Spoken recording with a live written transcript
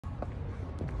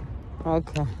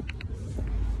Okay.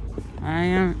 I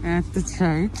am at the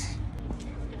church.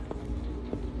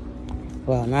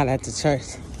 Well, not at the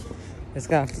church. Just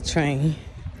got off the train.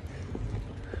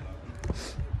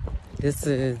 This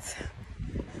is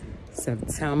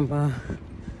September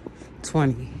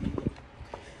 20,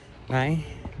 right?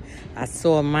 I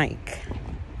saw Mike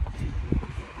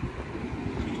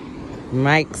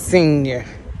Sr.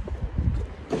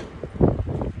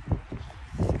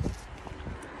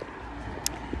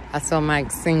 I saw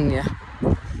Mike Sr.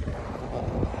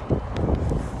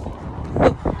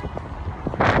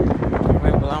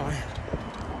 Wind blowing.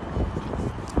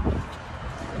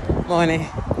 Morning.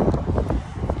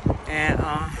 And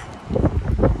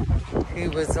he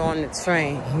was on the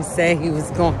train. He said he was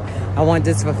going. I want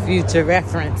this for future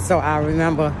reference, so I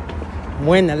remember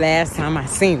when the last time I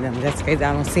seen them. Just in case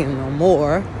I don't see them no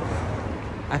more,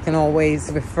 I can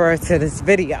always refer to this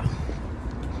video.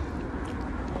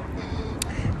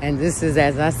 And this is,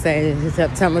 as I said,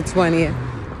 September 20th,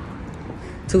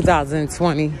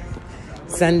 2020,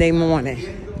 Sunday morning,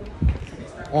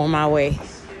 on my way.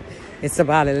 It's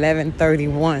about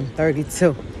 11:31,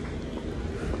 32.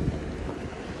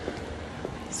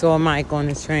 Saw Mike on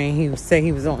the train. He said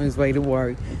he was on his way to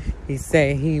work. He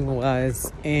said he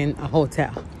was in a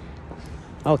hotel.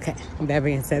 Okay, that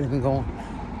being said, let me go on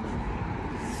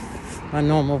my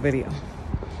normal video.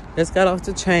 Just got off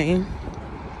the train.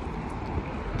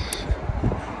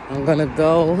 I'm gonna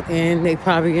go in. They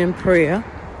probably in prayer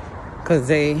because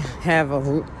they have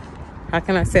a, how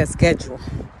can I say, a schedule.